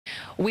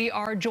We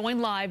are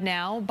joined live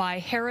now by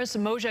Harris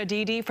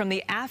Mojadedi from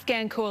the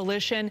Afghan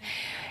Coalition.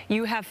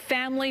 You have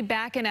family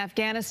back in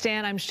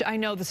Afghanistan. I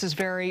know this is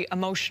very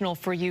emotional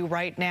for you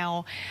right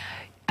now.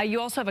 You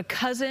also have a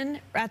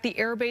cousin at the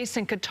airbase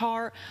in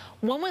Qatar.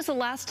 When was the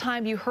last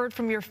time you heard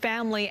from your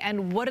family,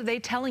 and what are they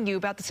telling you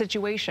about the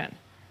situation?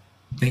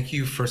 Thank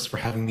you first for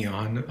having me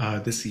on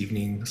this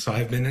evening. So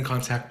I've been in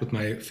contact with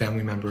my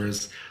family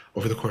members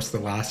over the course of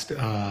the last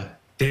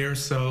day or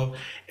so,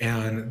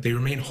 and they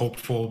remain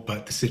hopeful,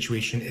 but the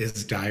situation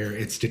is dire.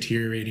 It's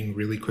deteriorating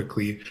really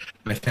quickly.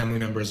 My family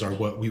members are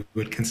what we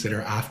would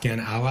consider Afghan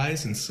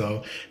allies, and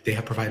so they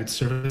have provided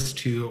service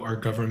to our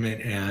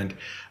government. And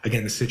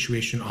again, the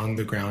situation on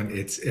the ground,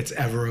 it's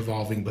ever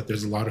evolving, but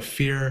there's a lot of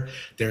fear,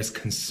 there's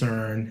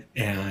concern,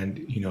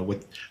 and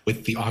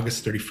with the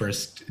August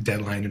 31st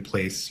deadline in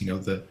place,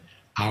 the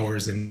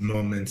hours and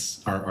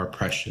moments are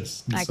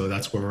precious. And so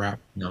that's where we're at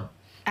now.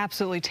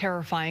 Absolutely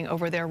terrifying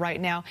over there right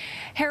now.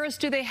 Harris,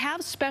 do they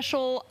have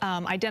special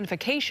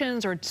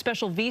identifications or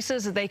special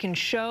visas that they can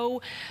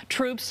show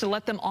troops to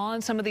let them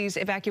on some of these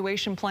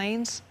evacuation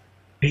planes?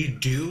 They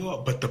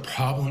do, but the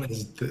problem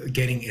is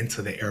getting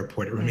into the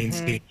airport. It remains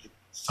dangerous.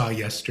 Saw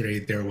yesterday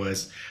there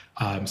was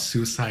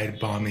suicide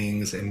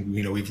bombings, and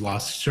we've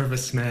lost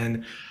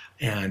servicemen,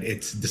 and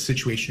the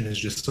situation is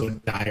just so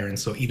dire. And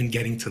so even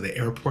getting to the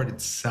airport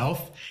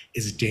itself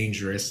is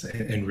dangerous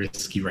and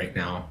risky right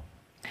now.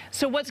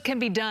 So what can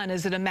be done?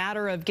 Is it a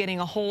matter of getting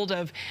a hold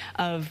of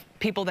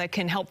people that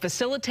can help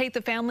facilitate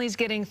the families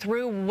getting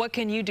through? What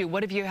can you do?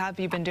 What have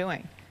you been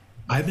doing?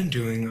 I've been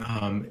doing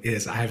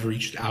is I've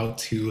reached out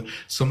to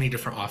so many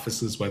different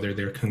offices, whether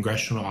they're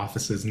congressional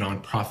offices,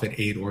 nonprofit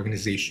aid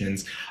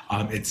organizations.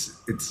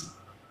 It's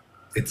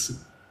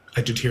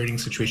a deteriorating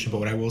situation, but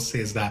what I will say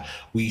is that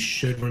we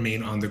should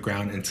remain on the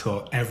ground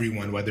until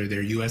everyone, whether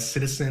they're U.S.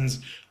 citizens,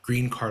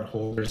 green card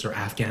holders, or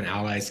Afghan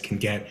allies, can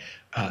get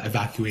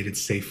evacuated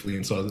safely.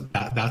 And so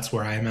that's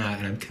where I'm at,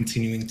 and I'm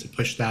continuing to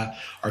push that.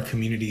 Our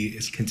community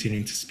is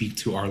continuing to speak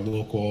to our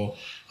local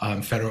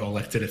federal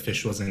elected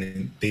officials,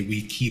 and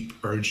we keep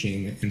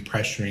urging and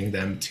pressuring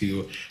them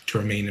to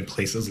remain in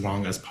place as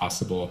long as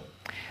possible.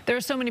 There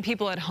are so many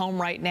people at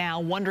home right now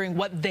wondering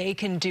what they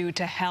can do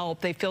to help.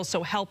 They feel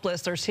so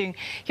helpless. They're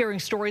hearing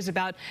stories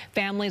about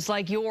families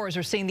like yours,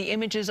 or seeing the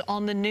images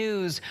on the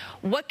news.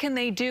 What can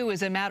they do?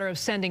 Is it a matter of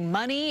sending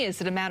money? Is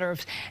it a matter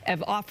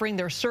of offering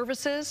their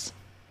services?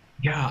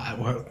 Yeah,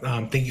 well,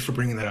 thank you for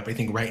bringing that up. I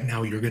think right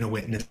now you're going to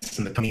witness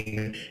in the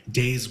coming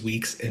days,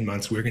 weeks, and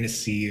months, we're going to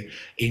see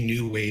a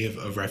new wave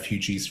of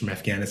refugees from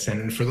Afghanistan.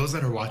 And for those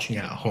that are watching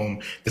at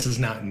home, this is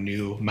not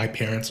new. My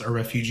parents are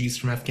refugees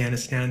from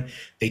Afghanistan.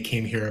 They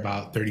came here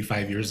about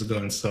 35 years ago.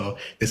 And so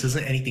this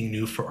isn't anything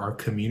new for our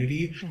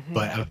community,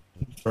 but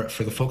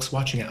for the folks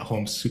watching at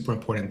home, super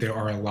important. There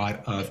are a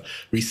lot of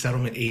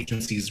resettlement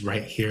agencies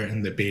right here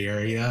in the Bay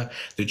Area.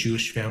 The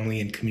Jewish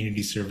Family and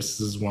Community Services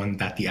is one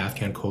that the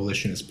Afghan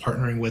Coalition is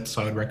partnering with,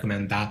 so I would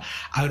recommend that.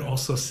 I would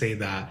also say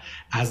that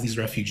as these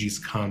refugees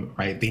come,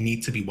 right, they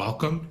need to be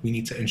welcomed. We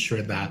need to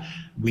ensure that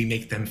we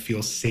make them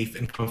feel safe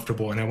and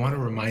comfortable. And I want to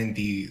remind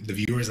the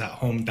viewers at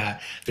home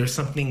that there's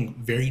something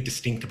very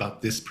distinct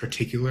about this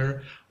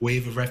particular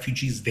wave of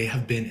refugees. They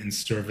have been in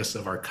service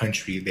of our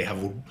country. They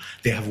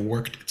have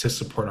worked to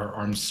support our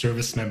armed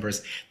service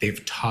members.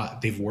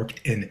 They've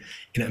worked in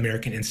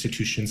American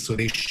institutions. So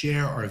they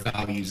share our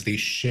values. They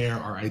share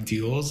our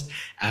ideals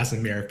as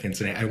Americans.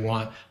 And I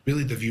want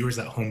really the viewers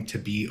at home to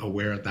be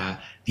aware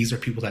that these are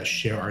people that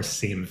share our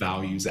same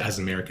values as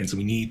Americans. And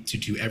we need to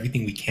do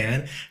everything we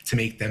can to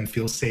make them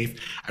feel safe.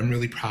 I'm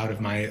really proud of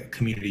my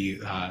community,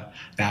 the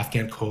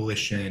Afghan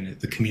Coalition,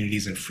 the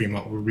communities in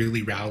Fremont. We're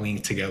really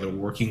rallying together,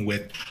 working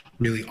with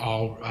really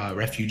all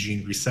refugee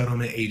and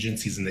resettlement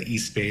agencies in the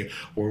East Bay.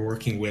 We're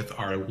working with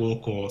our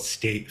local,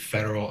 state,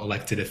 federal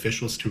elected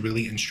officials to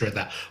really ensure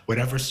that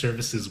whatever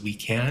services we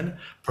can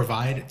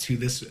provide to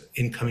this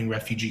incoming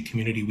refugee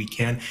community, we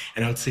can.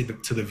 And I would say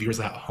to the viewers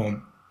at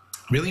home,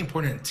 really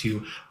important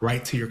to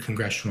write to your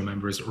congressional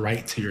members,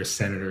 write to your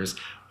senators.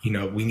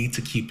 We need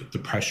to keep the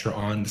pressure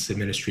on this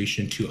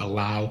administration to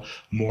allow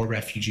more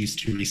refugees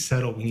to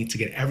resettle. We need to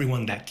get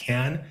everyone that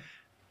can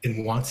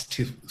and wants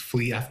to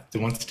flee,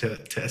 wants to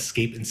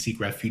escape and seek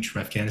refuge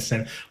from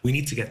Afghanistan. We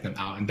need to get them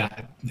out.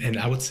 And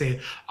I would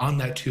say on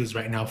that too is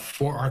right now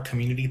for our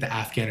community, the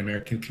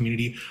Afghan-American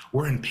community,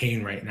 we're in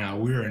pain right now.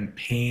 We're in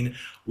pain.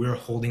 We're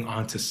holding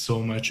on to so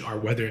much,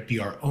 whether it be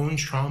our own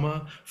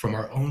trauma from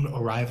our own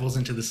arrivals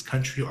into this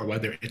country, or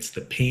whether it's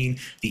the pain,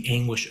 the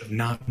anguish of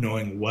not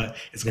knowing what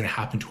is going to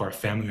happen to our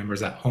family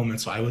members at home.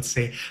 And so I would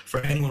say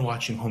for anyone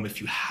watching home,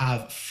 if you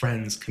have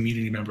friends,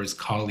 community members,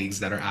 colleagues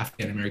that are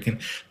Afghan-American,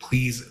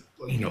 please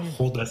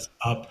hold us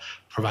up,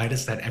 provide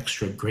us that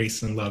extra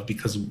grace and love,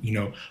 because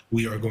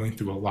we are going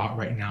through a lot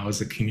right now as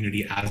a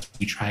community as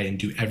we try and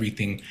do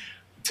everything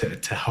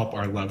to help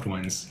our loved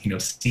ones,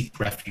 seek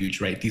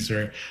refuge, right? These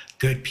are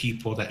good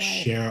people that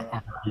share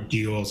our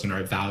ideals and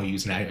our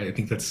values, and I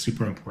think that's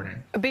super important.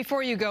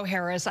 Before you go,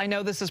 Harris, I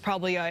know this is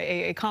probably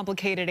a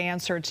complicated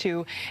answer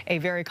to a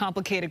very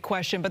complicated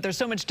question, but there's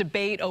so much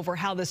debate over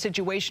how the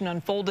situation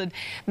unfolded.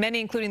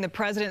 Many, including the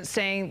president,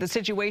 saying the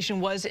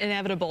situation was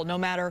inevitable no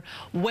matter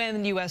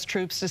when U.S.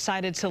 troops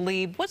decided to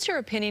leave. What's your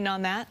opinion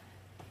on that?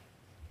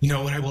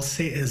 What I will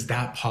say is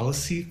that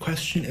policy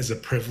question is a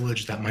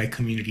privilege that my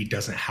community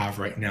doesn't have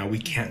right now. We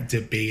can't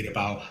debate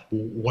about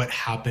what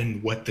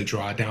happened, what the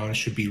drawdown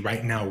should be.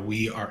 Right now,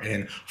 we are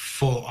in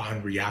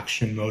full-on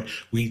reaction mode.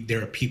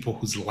 There are people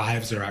whose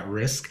lives are at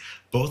risk,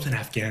 both in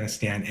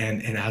Afghanistan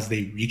and as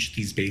they reach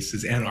these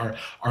bases, and our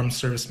armed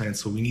servicemen. And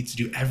so we need to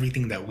do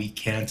everything that we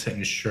can to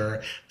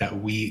ensure that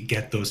we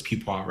get those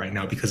people out right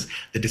now, because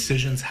the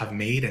decisions have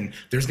made, and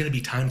there's going to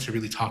be time to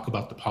really talk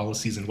about the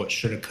policies and what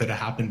should have, could have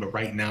happened. But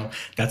right now,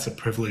 that's a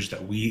privilege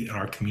that we in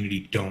our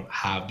community don't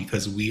have,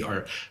 because we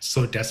are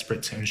so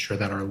desperate to ensure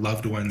that our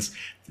loved ones,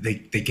 they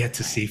get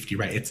to safety,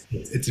 right?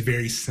 It's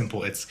very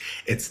simple.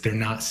 They're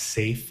not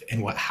safe.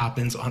 And what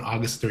happens on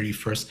August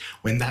 31st,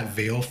 when that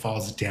veil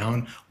falls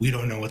down, we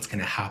don't know what's going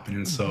to happen.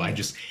 And so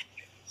it's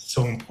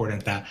so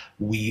important that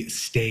we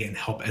stay and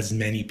help as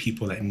many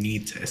people that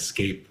need to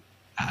escape,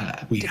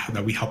 that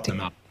we help them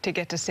out. To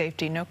get to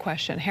safety, no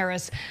question.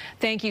 Harris,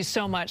 thank you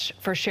so much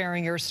for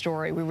sharing your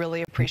story. We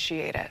really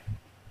appreciate it.